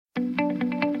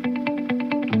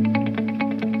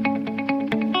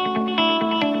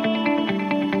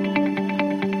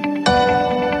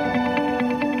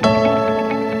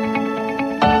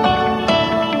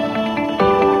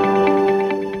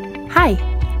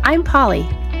I'm Polly.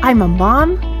 I'm a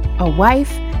mom, a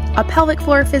wife, a pelvic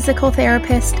floor physical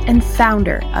therapist, and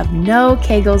founder of No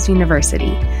Kegels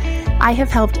University. I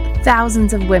have helped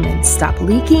thousands of women stop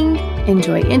leaking,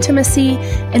 enjoy intimacy,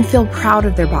 and feel proud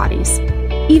of their bodies,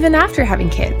 even after having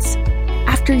kids.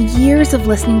 After years of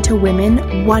listening to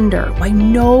women wonder why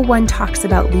no one talks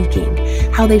about leaking,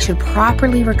 how they should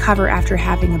properly recover after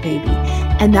having a baby,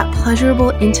 and that pleasurable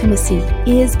intimacy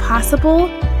is possible,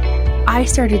 I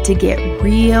started to get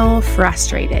real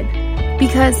frustrated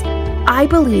because I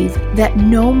believe that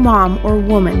no mom or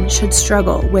woman should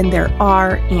struggle when there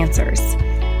are answers.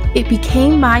 It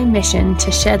became my mission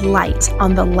to shed light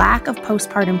on the lack of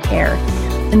postpartum care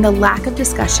and the lack of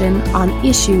discussion on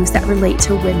issues that relate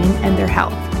to women and their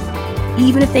health,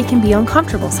 even if they can be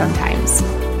uncomfortable sometimes.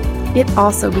 It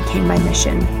also became my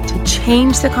mission to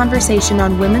change the conversation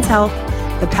on women's health,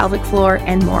 the pelvic floor,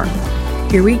 and more.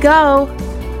 Here we go.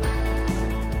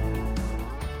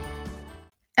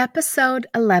 Episode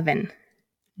 11,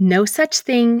 No Such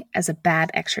Thing as a Bad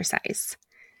Exercise.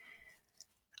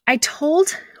 I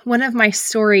told one of my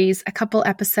stories a couple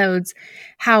episodes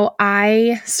how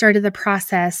I started the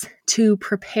process to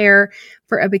prepare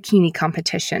for a bikini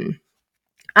competition.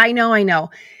 I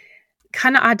know,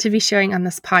 kind of odd to be sharing on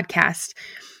this podcast,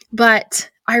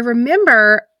 but I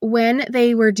remember when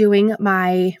they were doing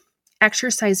my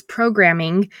exercise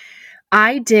programming,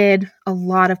 I did a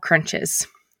lot of crunches.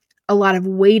 A lot of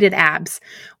weighted abs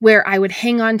where I would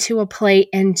hang onto a plate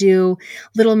and do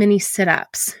little mini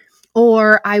sit-ups.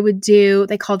 Or I would do,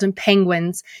 they called them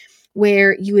penguins,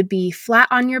 where you would be flat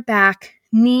on your back,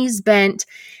 knees bent,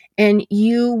 and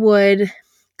you would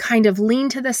kind of lean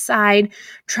to the side,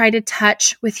 try to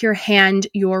touch with your hand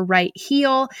your right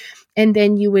heel, and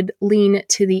then you would lean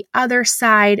to the other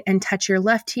side and touch your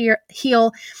left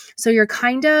heel. So you're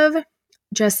kind of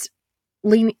just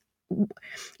leaning.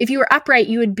 If you were upright,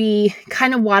 you would be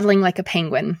kind of waddling like a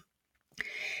penguin.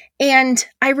 And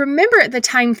I remember at the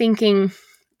time thinking,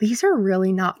 these are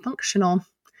really not functional.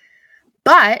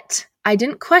 But I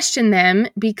didn't question them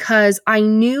because I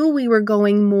knew we were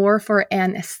going more for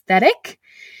an aesthetic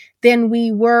than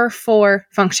we were for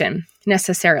function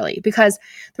necessarily. Because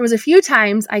there was a few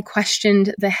times I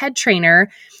questioned the head trainer,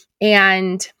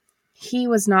 and he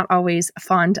was not always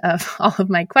fond of all of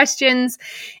my questions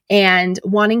and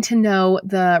wanting to know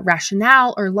the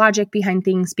rationale or logic behind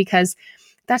things, because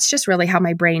that's just really how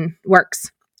my brain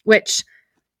works, which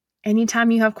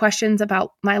anytime you have questions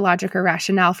about my logic or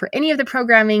rationale for any of the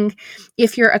programming,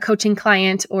 if you're a coaching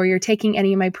client or you're taking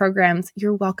any of my programs,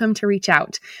 you're welcome to reach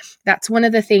out. That's one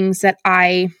of the things that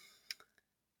I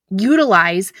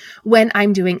utilize when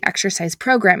I'm doing exercise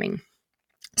programming.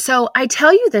 So I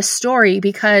tell you this story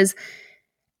because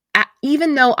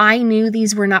even though I knew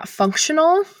these were not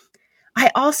functional,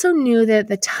 I also knew that at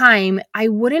the time I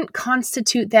wouldn't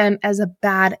constitute them as a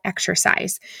bad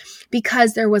exercise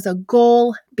because there was a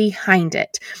goal behind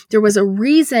it. There was a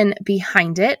reason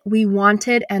behind it. We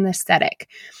wanted an aesthetic.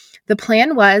 The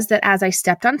plan was that as I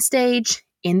stepped on stage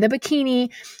in the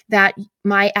bikini, that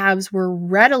my abs were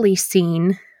readily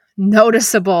seen,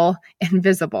 noticeable, and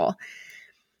visible.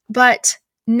 But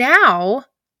now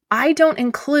I don't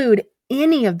include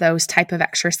any of those type of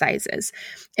exercises.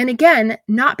 And again,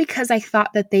 not because I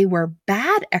thought that they were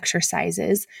bad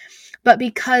exercises, but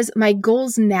because my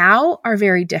goals now are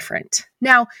very different.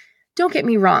 Now, don't get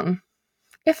me wrong.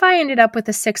 If I ended up with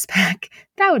a six-pack,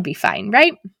 that would be fine,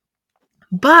 right?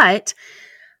 But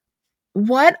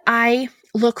what I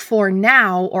look for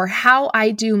now, or how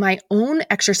I do my own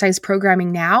exercise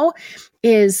programming now,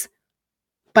 is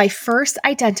by first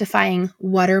identifying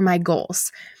what are my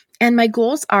goals. And my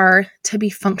goals are to be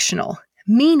functional,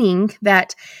 meaning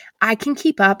that I can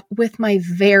keep up with my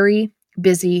very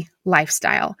busy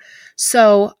lifestyle.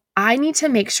 So I need to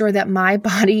make sure that my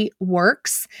body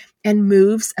works and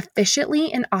moves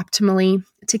efficiently and optimally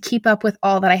to keep up with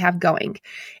all that I have going.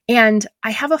 And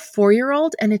I have a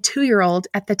 4-year-old and a 2-year-old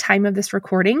at the time of this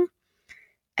recording,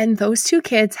 and those two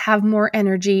kids have more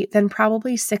energy than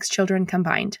probably 6 children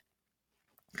combined.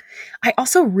 I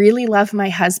also really love my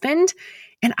husband,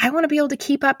 and I want to be able to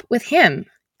keep up with him.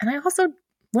 And I also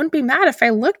wouldn't be mad if I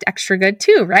looked extra good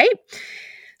too, right?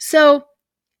 So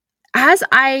as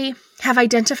I have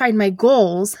identified my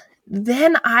goals,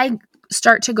 then I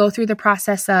start to go through the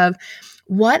process of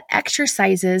what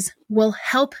exercises will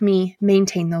help me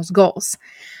maintain those goals.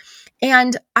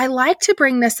 And I like to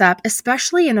bring this up,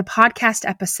 especially in a podcast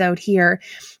episode here,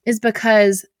 is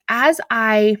because as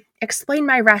I explain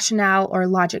my rationale or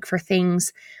logic for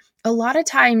things, a lot of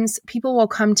times people will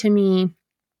come to me,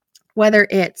 whether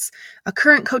it's a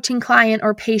current coaching client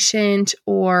or patient,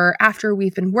 or after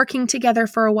we've been working together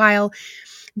for a while,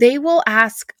 they will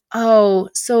ask, oh,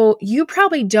 so you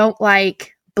probably don't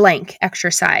like blank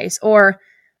exercise, or,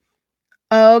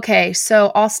 oh, okay,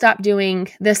 so I'll stop doing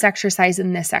this exercise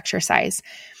and this exercise.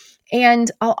 And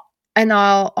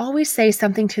I'll always say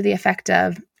something to the effect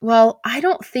of, well, I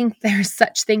don't think there's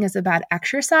such thing as a bad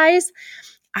exercise.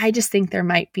 I just think there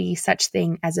might be such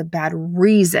thing as a bad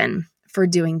reason for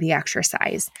doing the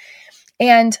exercise.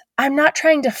 And I'm not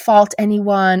trying to fault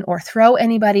anyone or throw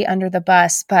anybody under the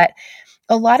bus, but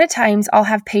a lot of times I'll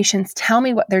have patients tell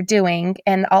me what they're doing,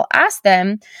 and I'll ask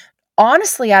them,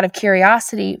 honestly, out of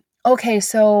curiosity, okay,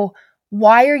 so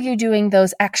why are you doing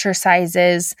those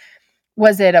exercises?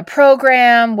 Was it a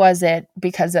program? Was it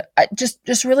because of,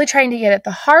 just really trying to get at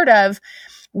the heart of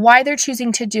why they're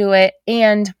choosing to do it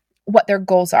and what their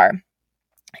goals are.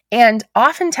 And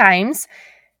oftentimes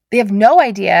they have no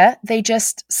idea. They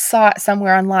just saw it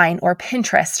somewhere online or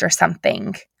Pinterest or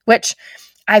something, which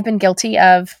I've been guilty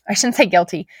of. I shouldn't say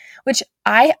guilty, which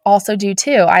I also do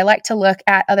too. I like to look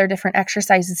at other different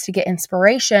exercises to get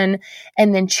inspiration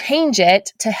and then change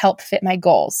it to help fit my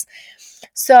goals.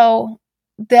 So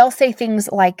they'll say things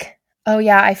like, oh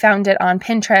yeah, I found it on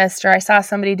Pinterest, or I saw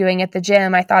somebody doing it at the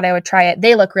gym. I thought I would try it.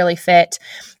 They look really fit,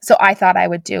 so I thought I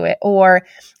would do it. Or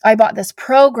I bought this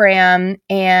program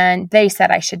and they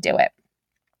said I should do it.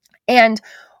 And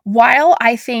while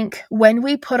I think when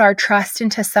we put our trust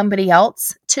into somebody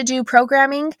else to do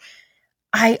programming,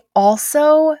 I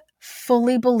also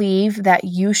fully believe that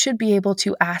you should be able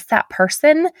to ask that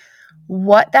person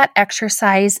what that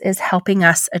exercise is helping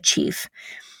us achieve.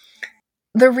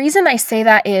 The reason I say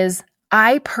that is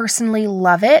I personally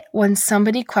love it when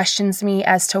somebody questions me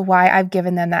as to why I've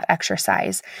given them that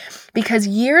exercise. Because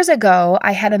years ago,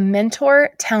 I had a mentor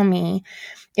tell me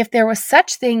if there was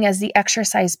such thing as the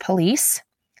exercise police,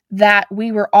 that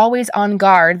we were always on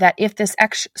guard, that if this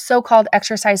so-called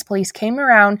exercise police came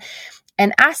around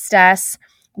and asked us,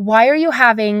 why are you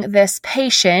having this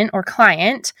patient or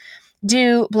client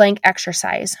do blank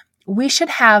exercise? We should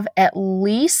have at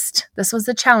least, this was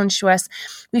the challenge to us,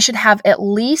 we should have at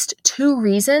least 2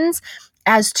 reasons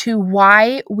as to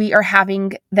why we are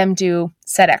having them do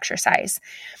said exercise.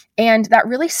 And that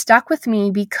really stuck with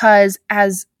me because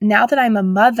as now that I'm a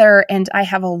mother and I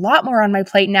have a lot more on my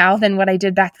plate now than what I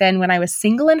did back then when I was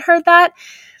single and heard that,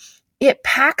 it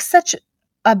packs such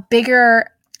a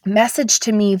bigger message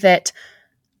to me that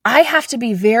I have to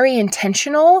be very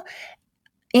intentional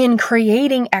in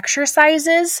creating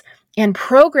exercises and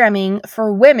programming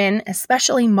for women,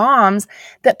 especially moms,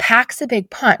 that packs a big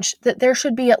punch, that there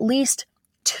should be at least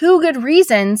 2 good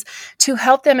reasons to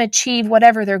help them achieve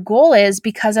whatever their goal is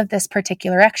because of this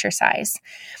particular exercise.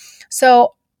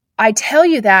 So I tell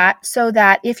you that so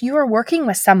that if you are working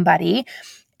with somebody,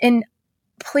 and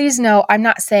please know, I'm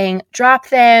not saying drop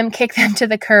them, kick them to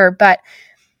the curb, but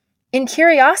in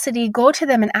curiosity, go to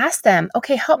them and ask them,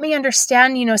 okay, help me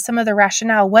understand, some of the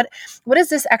rationale. What is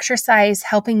this exercise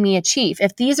helping me achieve?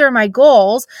 If these are my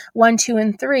goals, 1, 2,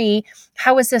 and 3,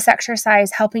 how is this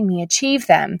exercise helping me achieve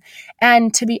them?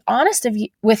 And to be honest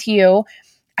with you,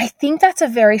 I think that's a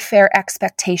very fair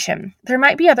expectation. There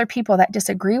might be other people that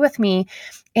disagree with me,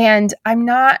 and I'm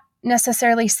not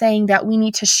necessarily saying that we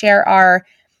need to share our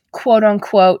quote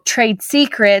unquote trade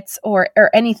secrets or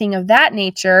anything of that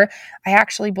nature. I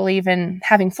actually believe in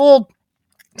having full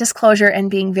disclosure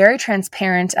and being very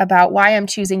transparent about why I'm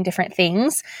choosing different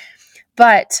things.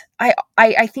 But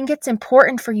I think it's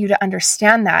important for you to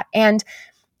understand that. And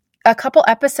a couple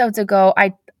episodes ago,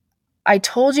 I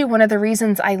told you one of the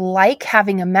reasons I like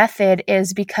having a method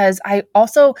is because I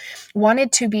also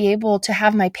wanted to be able to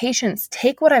have my patients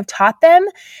take what I've taught them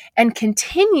and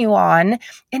continue on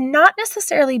and not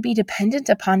necessarily be dependent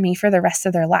upon me for the rest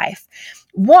of their life.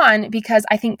 1, because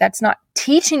I think that's not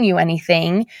teaching you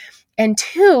anything. And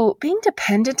 2, being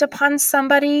dependent upon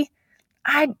somebody,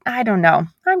 I don't know.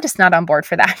 I'm just not on board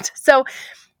for that. So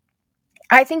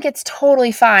I think it's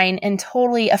totally fine and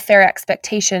totally a fair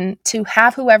expectation to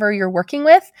have whoever you're working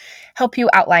with help you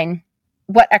outline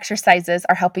what exercises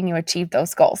are helping you achieve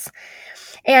those goals.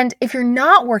 And if you're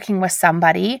not working with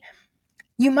somebody,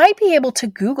 you might be able to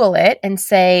Google it and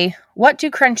say, what do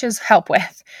crunches help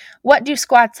with? What do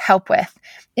squats help with?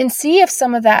 And see if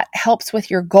some of that helps with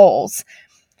your goals.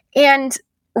 And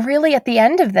really at the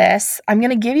end of this, I'm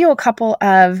going to give you a couple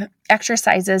of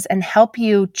exercises and help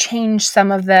you change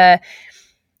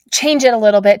it a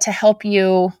little bit to help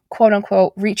you, quote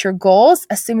unquote, reach your goals,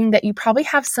 assuming that you probably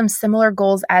have some similar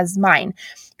goals as mine,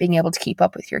 being able to keep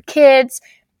up with your kids,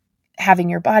 having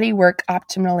your body work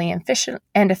optimally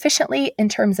and efficiently in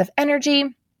terms of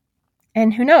energy,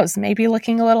 and who knows, maybe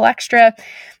looking a little extra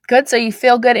good so you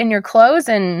feel good in your clothes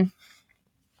and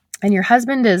and your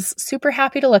husband is super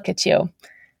happy to look at you.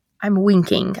 I'm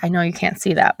winking. I know you can't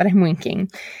see that, but I'm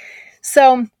winking.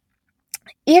 So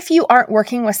if you aren't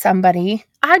working with somebody,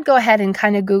 I'd go ahead and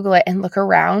kind of Google it and look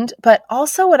around. But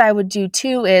also what I would do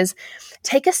too is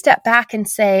take a step back and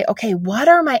say, okay, what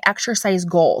are my exercise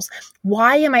goals?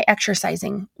 Why am I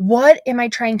exercising? What am I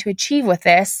trying to achieve with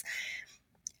this?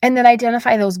 And then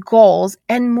identify those goals.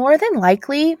 And more than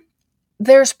likely,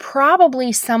 there's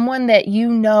probably someone that you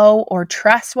know or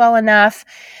trust well enough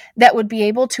that would be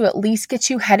able to at least get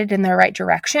you headed in the right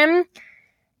direction.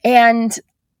 And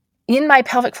in my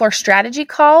pelvic floor strategy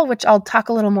call, which I'll talk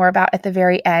a little more about at the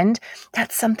very end,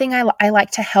 that's something I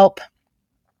like to help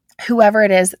whoever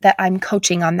it is that I'm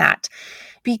coaching on that.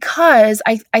 Because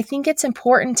I think it's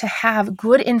important to have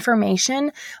good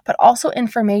information, but also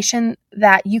information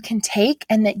that you can take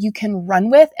and that you can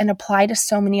run with and apply to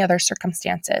so many other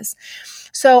circumstances.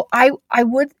 So I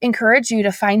would encourage you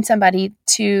to find somebody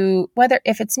to, whether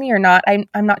if it's me or not, I'm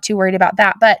not too worried about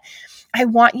that, but I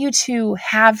want you to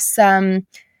have some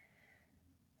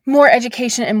more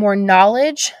education and more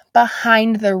knowledge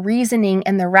behind the reasoning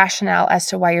and the rationale as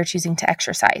to why you're choosing to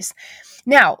exercise.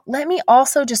 Now, let me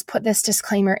also just put this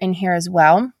disclaimer in here as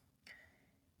well.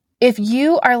 If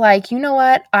you are like, you know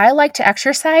what, I like to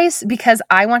exercise because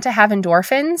I want to have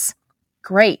endorphins,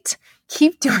 great.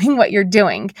 Keep doing what you're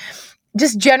doing.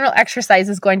 Just general exercise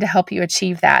is going to help you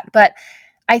achieve that. But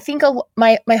I think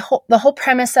the whole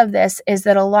premise of this is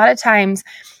that a lot of times,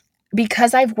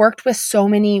 because I've worked with so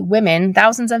many women,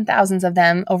 thousands and thousands of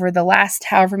them over the last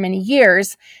however many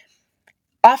years,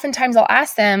 oftentimes I'll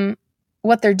ask them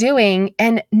what they're doing,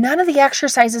 and none of the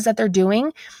exercises that they're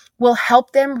doing will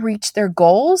help them reach their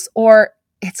goals, or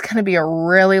it's going to be a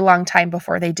really long time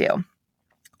before they do.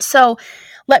 So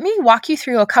let me walk you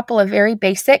through a couple of very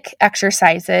basic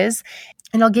exercises,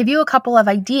 and I'll give you a couple of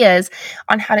ideas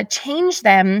on how to change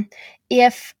them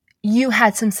if you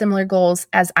had some similar goals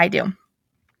as I do.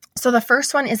 So the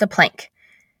first one is a plank.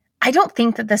 I don't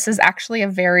think that this is actually a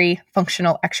very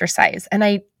functional exercise, and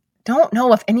I don't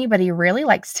know if anybody really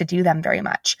likes to do them very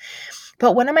much.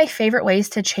 But one of my favorite ways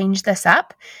to change this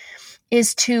up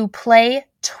is to play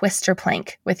twister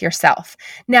plank with yourself.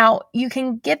 Now, you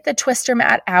can get the twister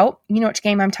mat out. You know which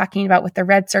game I'm talking about with the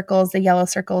red circles, the yellow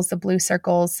circles, the blue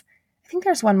circles. I think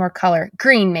there's one more color,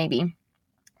 green maybe.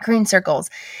 Green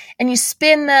circles. And you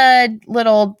spin the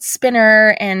little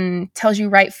spinner and tells you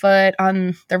right foot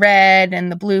on the red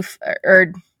and the blue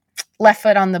or left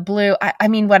foot on the blue. I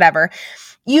mean, whatever.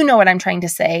 You know what I'm trying to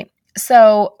say.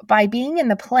 So by being in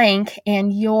the plank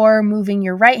and you're moving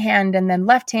your right hand and then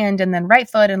left hand and then right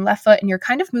foot and left foot, and you're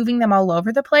kind of moving them all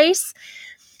over the place,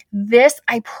 this,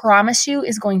 I promise you,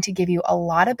 is going to give you a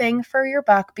lot of bang for your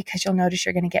buck because you'll notice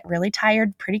you're going to get really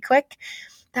tired pretty quick.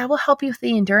 That will help you with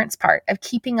the endurance part of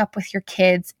keeping up with your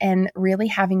kids and really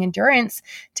having endurance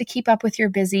to keep up with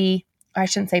your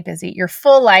your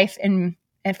full life and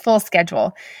full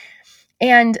schedule.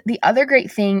 And the other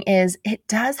great thing is it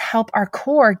does help our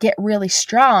core get really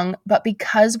strong, but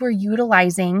because we're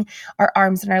utilizing our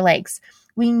arms and our legs,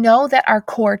 we know that our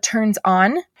core turns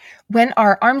on when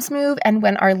our arms move and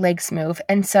when our legs move.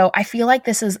 And so I feel like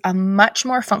this is a much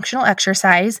more functional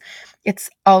exercise.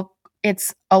 It's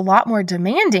a lot more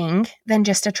demanding than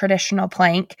just a traditional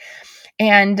plank.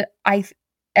 And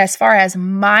as far as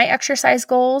my exercise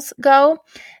goals go,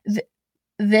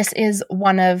 this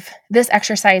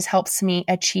exercise helps me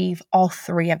achieve all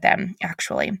three of them,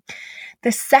 actually.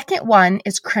 The second one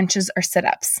is crunches or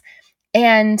sit-ups.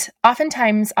 And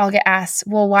oftentimes I'll get asked,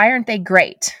 well, why aren't they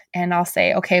great? And I'll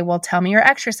say, okay, well, tell me your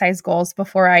exercise goals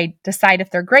before I decide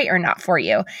if they're great or not for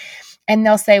you. And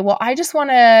they'll say, well, I just want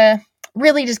to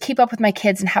really just keep up with my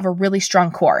kids and have a really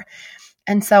strong core.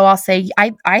 And so I'll say,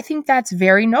 I think that's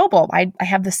very noble. I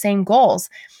have the same goals.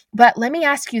 But let me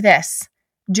ask you this.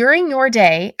 During your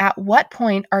day, at what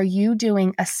point are you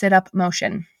doing a sit-up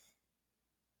motion?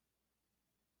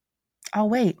 I'll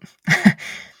wait.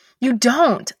 You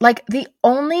don't. Like the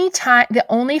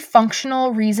only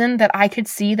functional reason that I could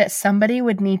see that somebody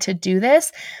would need to do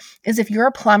this is if you're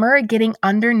a plumber getting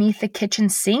underneath the kitchen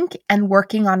sink and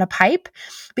working on a pipe,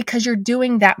 because you're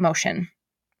doing that motion.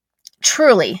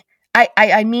 Truly.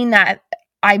 I mean that.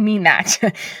 I mean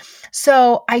that.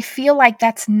 So I feel like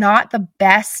that's not the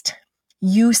best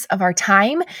use of our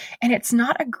time, and it's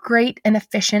not a great and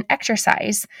efficient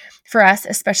exercise for us,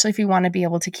 especially if we want to be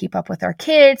able to keep up with our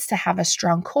kids, to have a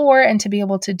strong core, and to be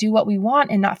able to do what we want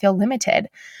and not feel limited.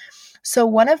 So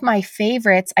one of my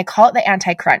favorites, I call it the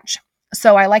anti-crunch.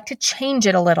 So I like to change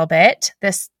it a little bit,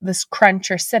 this crunch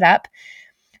or sit up.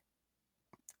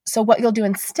 So what you'll do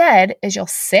instead is you'll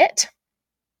sit,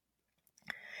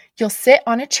 You'll sit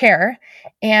on a chair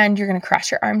and you're going to cross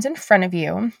your arms in front of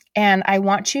you. And I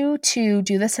want you to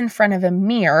do this in front of a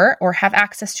mirror or have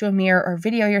access to a mirror or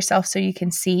video yourself so you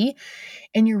can see.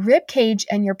 And your rib cage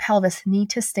and your pelvis need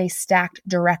to stay stacked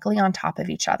directly on top of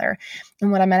each other.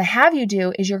 And what I'm going to have you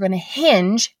do is you're going to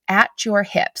hinge at your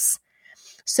hips.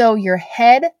 So your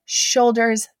head,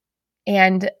 shoulders,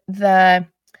 and the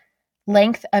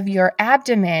length of your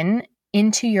abdomen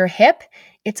into your hip,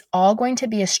 it's all going to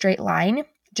be a straight line.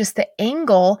 Just the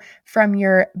angle from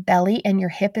your belly and your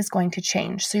hip is going to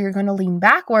change. So you're going to lean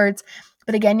backwards,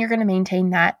 but again, you're going to maintain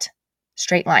that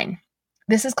straight line.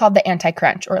 This is called the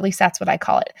anti-crunch, or at least that's what I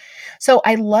call it. So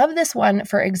I love this one,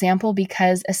 for example,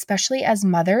 because especially as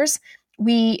mothers,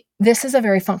 this is a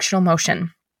very functional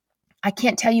motion. I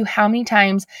can't tell you how many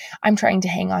times I'm trying to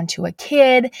hang on to a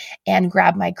kid and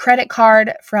grab my credit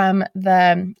card from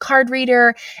the card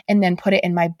reader and then put it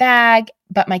in my bag,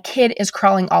 but my kid is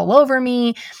crawling all over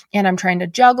me and I'm trying to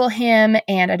juggle him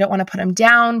and I don't want to put him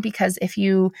down because if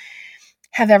you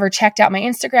have ever checked out my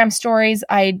Instagram stories,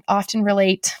 I often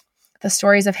relate the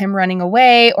stories of him running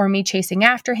away or me chasing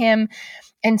after him.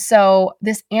 And so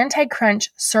this anti-crunch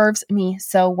serves me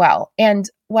so well. And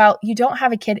while you don't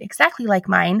have a kid exactly like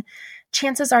mine,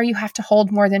 chances are you have to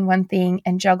hold more than one thing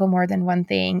and juggle more than one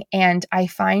thing. And I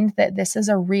find that this is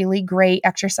a really great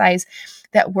exercise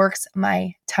that works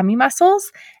my tummy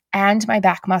muscles and my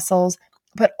back muscles,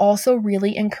 but also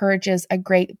really encourages a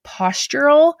great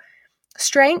postural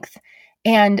strength.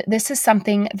 And this is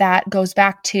something that goes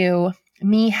back to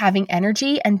me having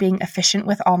energy and being efficient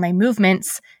with all my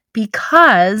movements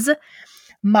because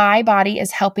my body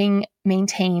is helping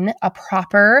maintain a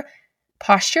proper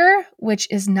posture, which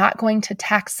is not going to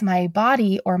tax my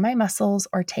body or my muscles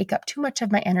or take up too much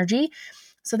of my energy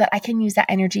so that I can use that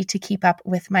energy to keep up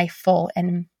with my full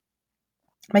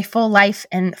life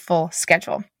and full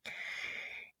schedule.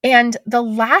 And the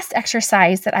last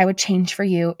exercise that I would change for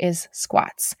you is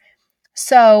squats.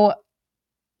 So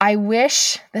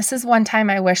this is one time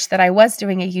I wish that I was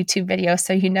doing a YouTube video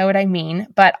so you know what I mean,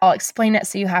 but I'll explain it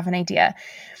so you have an idea.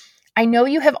 I know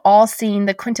you have all seen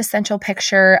the quintessential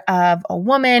picture of a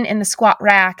woman in the squat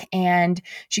rack and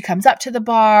she comes up to the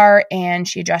bar and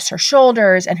she adjusts her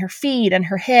shoulders and her feet and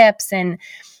her hips and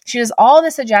she does all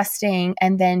this adjusting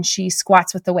and then she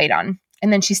squats with the weight on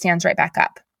and then she stands right back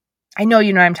up. I know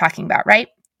you know what I'm talking about, right?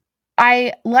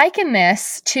 I liken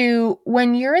this to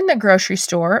when you're in the grocery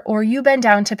store or you bend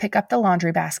down to pick up the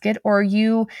laundry basket or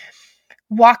you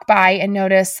walk by and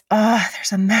notice,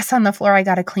 there's a mess on the floor. I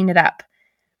got to clean it up.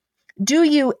 Do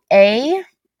you A,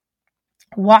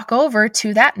 walk over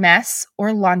to that mess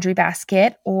or laundry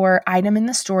basket or item in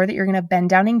the store that you're going to bend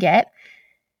down and get?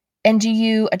 And do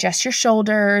you adjust your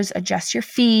shoulders, adjust your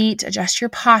feet, adjust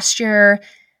your posture,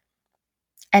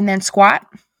 and then squat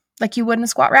like you would in a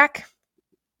squat rack?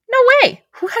 No way.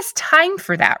 Who has time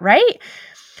for that, right?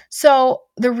 So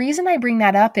the reason I bring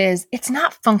that up is it's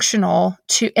not functional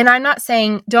and I'm not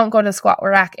saying don't go to the squat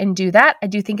rack and do that. I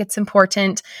do think it's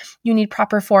important. You need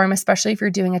proper form, especially if you're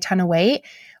doing a ton of weight.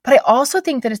 But I also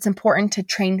think that it's important to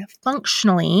train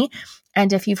functionally.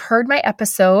 And if you've heard my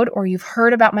episode or you've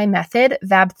heard about my method,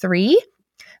 VAB3,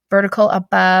 vertical,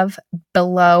 above,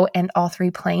 below, and all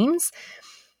three planes,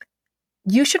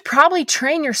 you should probably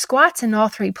train your squats in all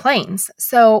three planes.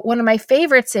 So one of my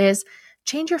favorites is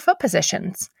change your foot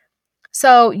positions.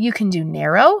 So you can do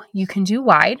narrow, you can do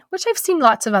wide, which I've seen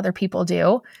lots of other people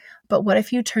do. But what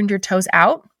if you turned your toes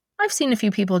out? I've seen a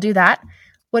few people do that.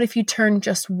 What if you turned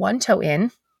just one toe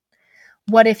in?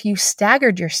 What if you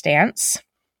staggered your stance?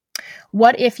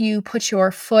 What if you put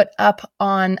your foot up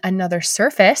on another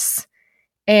surface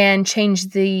and change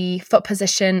the foot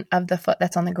position of the foot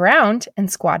that's on the ground and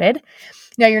squatted?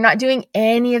 Now, you're not doing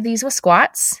any of these with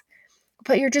squats,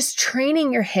 but you're just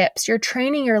training your hips. You're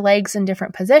training your legs in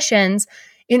different positions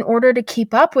in order to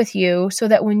keep up with you so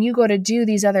that when you go to do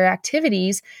these other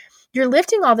activities, you're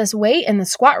lifting all this weight in the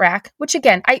squat rack, which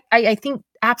again, I think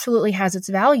absolutely has its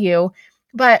value.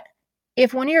 But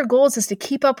if one of your goals is to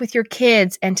keep up with your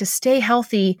kids and to stay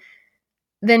healthy,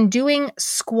 then doing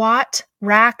squat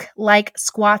rack like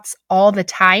squats all the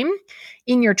time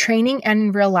in your training and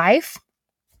in real life,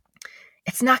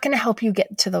 it's not going to help you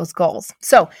get to those goals.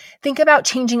 So think about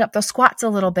changing up those squats a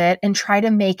little bit and try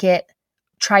to make it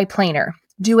triplanar.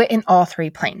 Do it in all three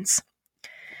planes.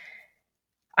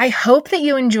 I hope that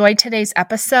you enjoyed today's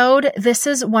episode. This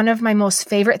is one of my most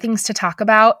favorite things to talk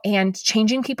about, and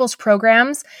changing people's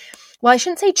programs. Well, I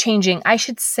shouldn't say changing. I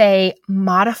should say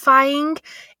modifying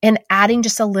and adding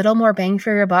just a little more bang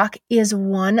for your buck is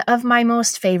one of my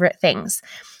most favorite things,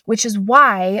 which is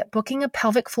why booking a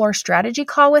pelvic floor strategy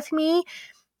call with me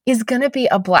is going to be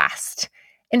a blast.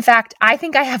 In fact, I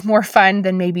think I have more fun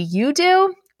than maybe you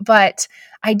do, but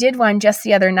I did one just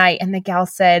the other night and the gal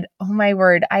said, oh my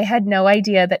word, I had no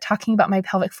idea that talking about my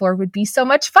pelvic floor would be so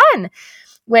much fun,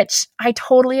 which I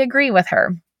totally agree with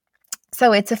her.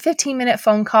 So it's a 15-minute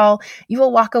phone call. You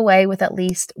will walk away with at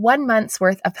least 1 month's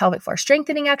worth of pelvic floor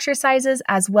strengthening exercises,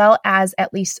 as well as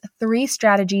at least 3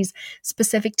 strategies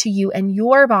specific to you and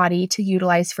your body to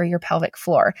utilize for your pelvic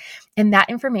floor. And that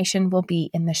information will be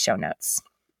in the show notes.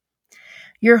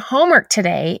 Your homework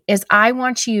today is I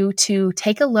want you to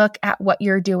take a look at what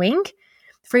you're doing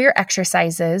for your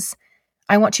exercises.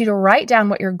 I want you to write down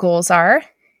what your goals are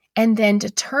and then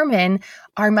determine,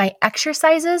 are my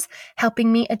exercises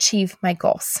helping me achieve my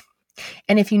goals?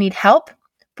 And if you need help,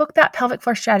 book that pelvic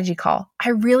floor strategy call.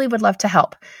 I really would love to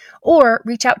help. Or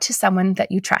reach out to someone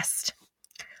that you trust.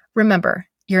 Remember,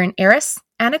 you're an heiress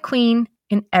and a queen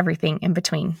and everything in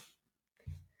between.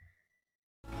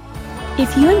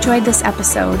 If you enjoyed this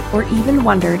episode or even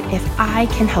wondered if I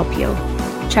can help you,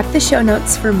 check the show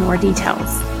notes for more details.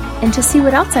 And to see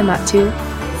what else I'm up to,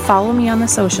 follow me on the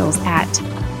socials at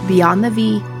Beyond the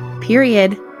V,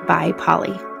 by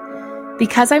Polly.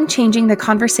 Because I'm changing the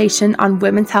conversation on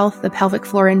women's health, the pelvic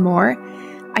floor, and more,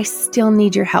 I still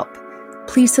need your help.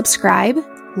 Please subscribe,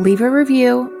 leave a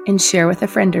review, and share with a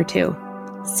friend or two.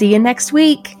 See you next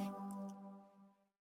week.